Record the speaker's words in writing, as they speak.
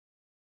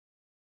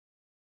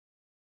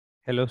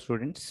Hello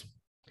students,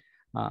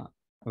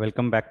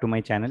 welcome back to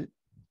my channel.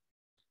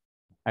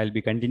 I'll be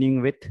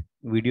continuing with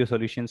video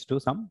solutions to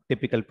some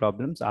typical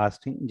problems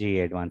asked in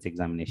JEE Advanced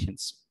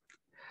examinations.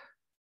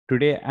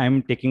 Today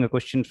I'm taking a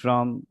question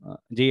from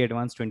JEE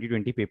Advanced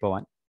 2020 paper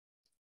 1.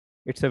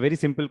 It's a very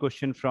simple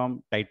question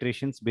from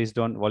titrations based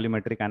on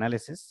volumetric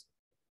analysis.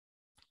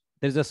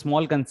 There's a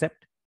small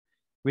concept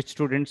which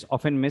students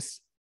often miss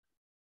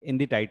in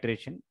the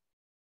titration.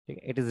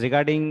 It is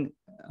regarding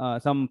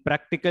some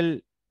practical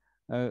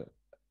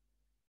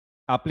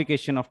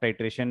application of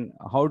titration.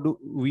 How do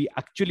we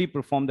actually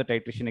perform the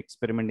titration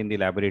experiment in the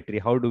laboratory?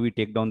 How do we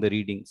take down the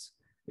readings?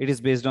 It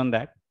is based on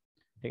that.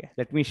 Okay.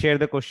 Let me share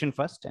the question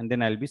first and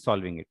then I'll be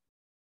solving it.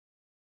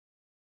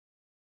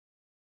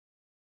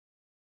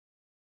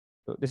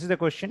 So this is the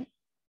question.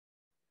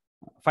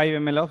 5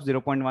 ml of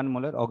 0.1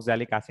 molar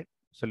oxalic acid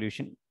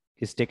solution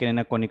is taken in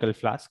a conical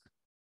flask.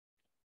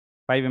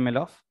 5 ml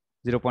of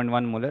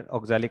 0.1 molar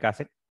oxalic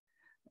acid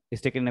is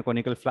taken in a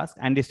conical flask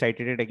and is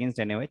titrated against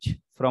NaOH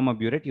from a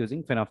burette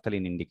using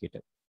phenolphthalein indicator.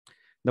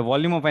 The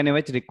volume of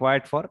NaOH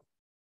required for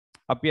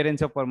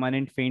appearance of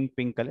permanent faint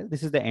pink color.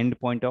 This is the end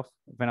point of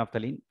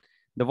phenolphthalein.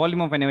 The volume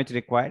of NaOH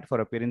required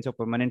for appearance of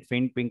permanent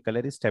faint pink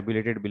color is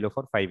tabulated below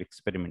for 5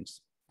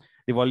 experiments.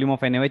 The volume of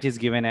NaOH is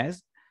given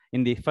as,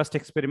 in the first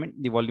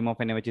experiment, the volume of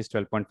NaOH is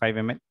 12.5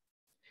 ml.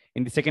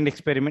 In the second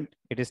experiment,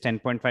 it is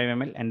 10.5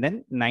 ml and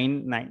then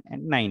 9, 9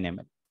 and 9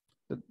 ml.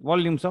 The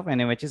volumes of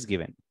NaOH is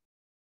given.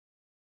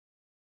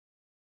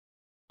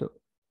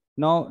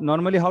 Now,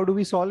 normally, how do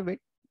we solve it?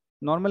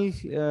 Normal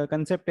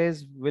concept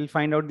is we'll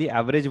find out the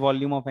average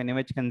volume of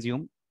NaOH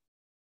consumed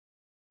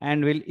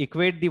and we'll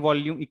equate the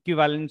volume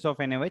equivalence of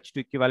NaOH to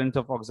equivalence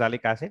of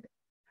oxalic acid,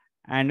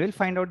 and we'll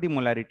find out the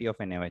molarity of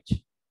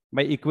NaOH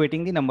by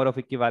equating the number of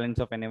equivalents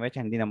of NaOH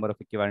and the number of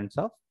equivalents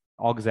of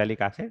oxalic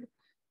acid.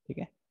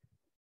 Okay.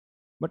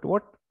 But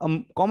what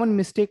common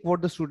mistake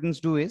what the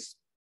students do is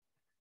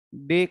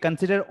they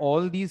consider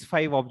all these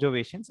 5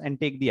 observations and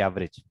take the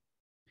average.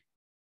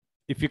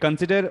 If you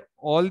consider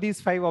all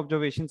these 5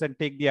 observations and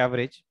take the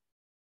average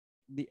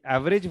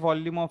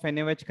volume of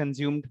NaOH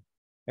consumed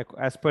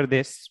as per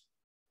this,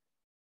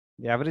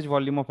 the average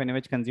volume of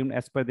NaOH consumed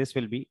as per this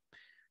will be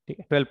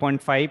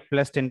 12.5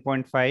 plus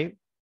 10.5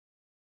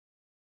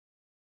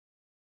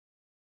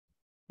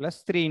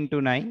 plus 3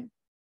 into 9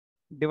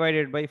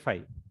 divided by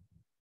 5.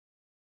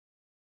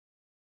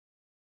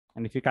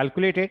 And if you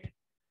calculate it,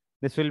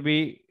 this will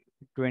be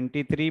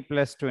 23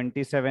 plus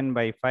 27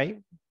 by 5.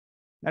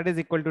 That is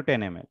equal to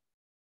 10 ml.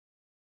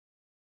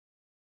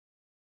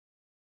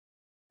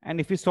 And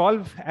if we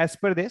solve as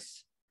per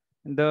this,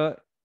 the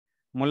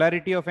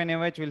molarity of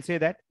NaOH will say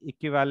that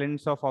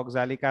equivalence of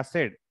oxalic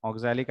acid.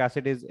 Oxalic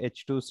acid is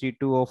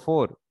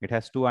H2C2O4. It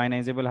has 2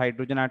 ionizable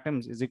hydrogen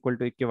atoms, is equal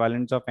to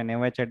equivalence of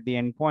NaOH at the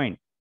end point.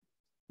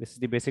 This is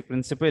the basic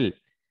principle.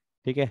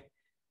 Okay.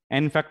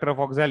 N factor of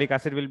oxalic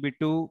acid will be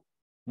 2.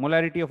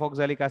 Molarity of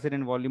oxalic acid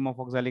and volume of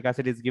oxalic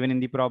acid is given in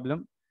the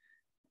problem.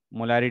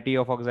 Molarity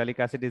of oxalic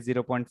acid is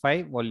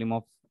 0.5. Volume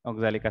of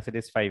oxalic acid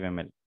is 5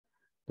 ml.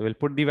 So we'll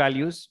put the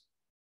values.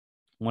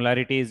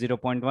 Molarity is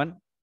 0.1.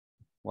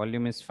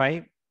 Volume is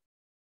 5.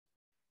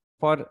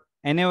 For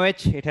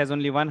NaOH, it has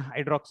only 1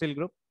 hydroxyl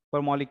group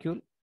per molecule.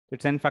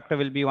 Its N factor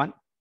will be 1.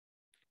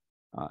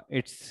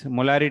 Its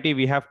molarity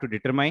we have to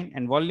determine,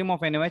 and volume of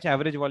NaOH,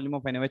 average volume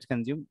of NaOH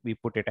consumed, we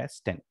put it as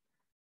 10.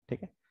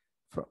 Okay.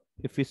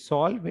 If we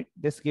solve it,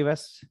 this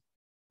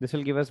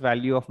will give us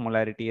value of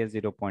molarity as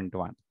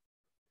 0.1.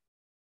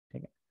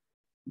 Okay.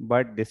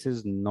 But this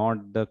is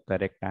not the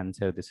correct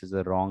answer. This is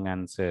a wrong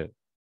answer.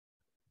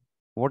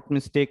 What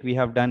mistake we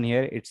have done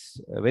here? It's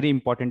very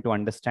important to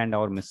understand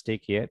our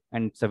mistake here,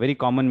 and it's a very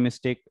common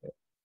mistake.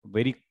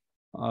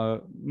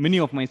 Many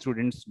of my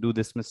students do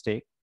this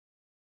mistake.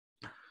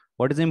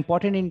 What is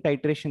important in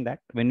titration that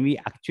when we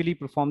actually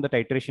perform the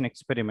titration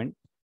experiment,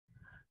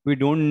 we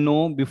don't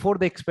know before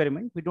the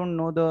experiment, we don't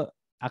know the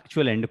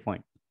actual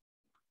endpoint.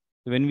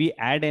 When we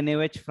add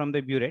NaOH from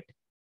the burette,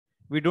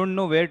 we don't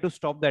know where to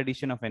stop the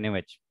addition of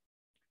NaOH.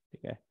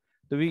 Okay.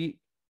 So we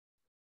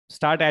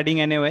start adding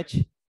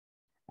NaOH,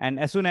 and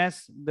as soon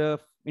as the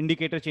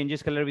indicator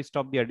changes color, we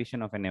stop the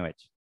addition of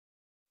NaOH.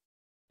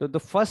 So the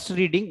first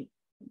reading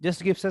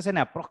just gives us an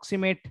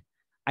approximate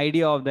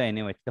idea of the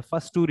NaOH. The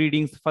first 2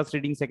 readings, first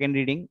reading, second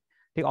reading,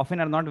 they often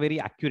are not very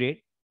accurate.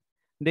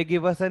 They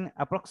give us an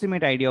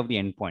approximate idea of the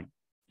endpoint.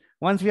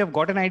 Once we have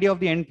got an idea of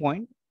the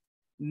endpoint,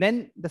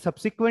 then the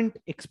subsequent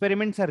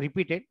experiments are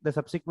repeated. The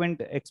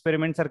subsequent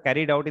experiments are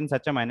carried out in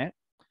such a manner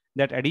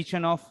that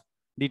addition of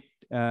the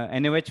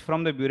NaOH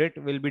from the burette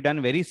will be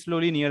done very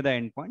slowly near the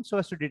endpoint so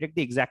as to detect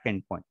the exact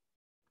endpoint.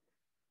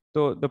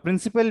 So the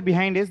principle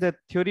behind is, the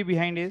theory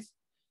behind is,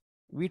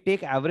 we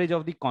take average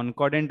of the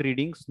concordant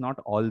readings, not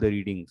all the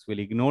readings. We'll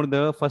ignore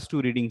the first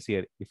 2 readings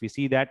here. If we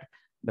see that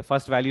the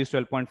first value is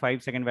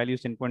 12.5, second value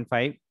is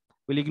 10.5,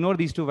 we'll ignore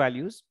these 2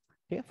 values.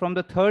 Okay. From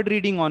the third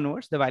reading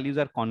onwards, the values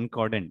are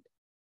concordant.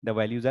 The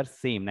values are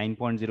same,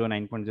 9.0,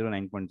 9.0,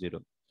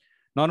 9.0.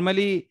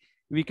 Normally,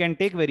 we can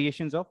take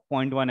variations of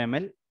 0.1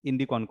 ml in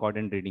the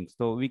concordant readings.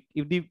 So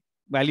if the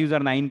values are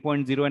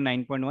 9.0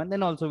 and 9.1,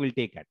 then also we'll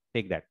take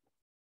that.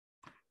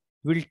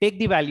 We'll take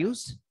the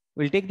values,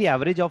 we'll take the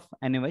average of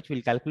NaOH,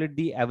 we'll calculate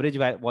the average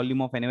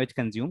volume of NaOH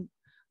consumed.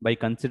 By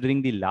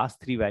considering the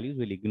last three values,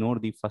 we'll ignore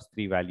the first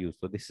three values.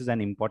 So this is an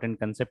important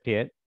concept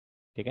here.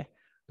 Okay.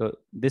 So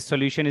this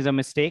solution is a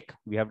mistake.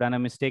 We have done a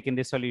mistake in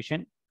this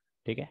solution.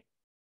 Okay.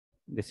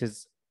 This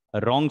is a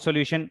wrong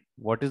solution.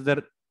 What is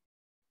the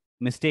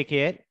mistake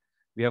here?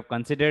 We have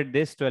considered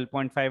this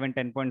 12.5 and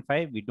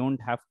 10.5. We don't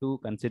have to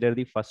consider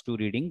the first two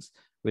readings.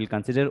 We'll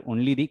consider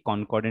only the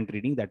concordant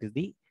reading, that is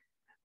the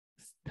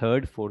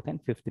third, fourth,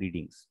 and fifth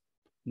readings.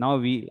 Now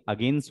we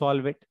again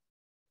solve it.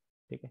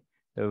 Okay.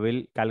 So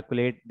we'll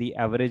calculate the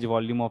average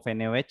volume of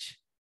NaOH.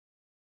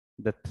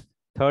 The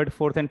third,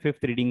 fourth, and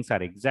fifth readings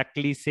are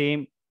exactly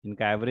same.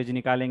 इनका average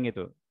निकालेंगे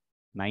तो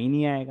 9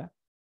 ही आएगा.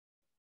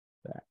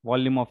 The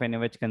volume of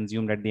NaOH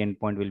consumed at the end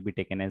point will be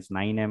taken as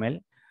 9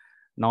 ml.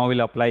 Now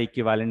we'll apply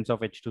equivalence of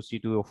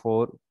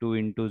H2C2O4. 2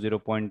 into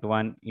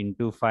 0.1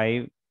 into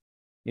 5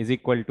 is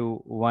equal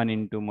to 1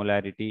 into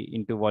molarity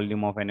into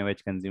volume of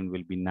NaOH consumed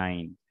will be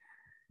 9.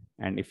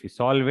 And if we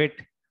solve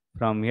it,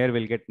 from here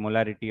we'll get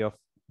molarity of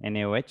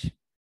NaOH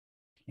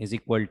is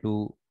equal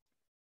to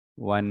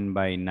 1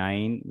 by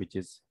 9, which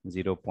is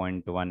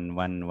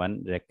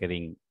 0.111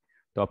 recurring.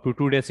 So up to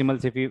 2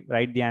 decimals, if you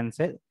write the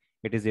answer,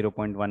 it is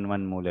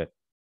 0.11 molar.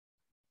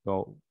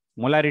 So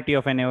molarity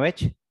of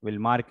NaOH, will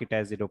mark it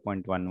as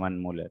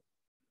 0.11 molar.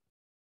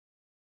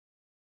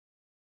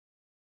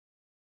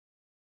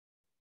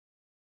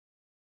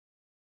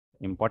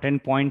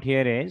 Important point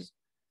here is,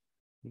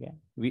 yeah,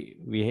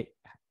 we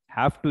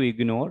have to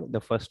ignore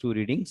the first two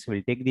readings.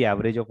 We'll take the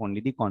average of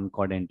only the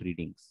concordant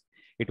readings.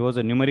 It was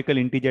a numerical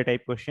integer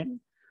type question.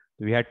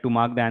 We had to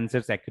mark the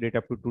answers accurate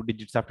up to 2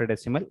 digits after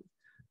decimal.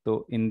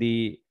 So in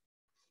the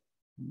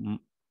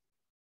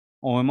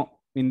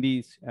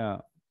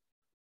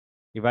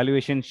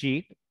evaluation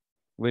sheet,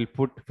 we'll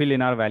fill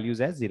in our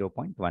values as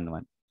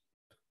 0.11.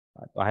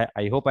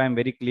 I hope I am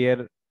very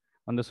clear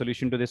on the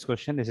solution to this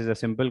question. This is a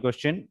simple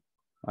question,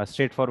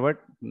 straightforward,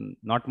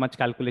 not much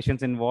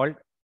calculations involved.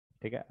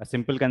 Okay. A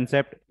simple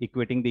concept,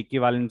 equating the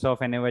equivalence of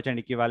NaOH and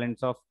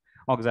equivalence of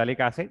oxalic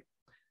acid.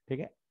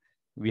 Okay.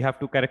 We have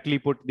to correctly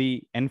put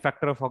the N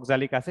factor of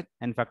oxalic acid.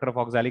 N factor of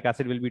oxalic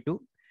acid will be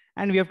 2.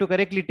 And we have to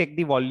correctly take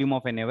the volume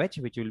of NaOH,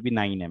 which will be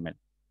 9 ml.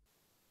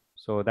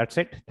 So that's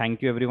it.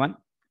 Thank you, everyone.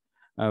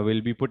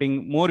 We'll be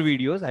putting more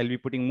videos. I'll be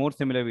putting more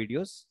similar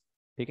videos,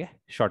 okay,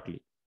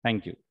 shortly.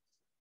 Thank you.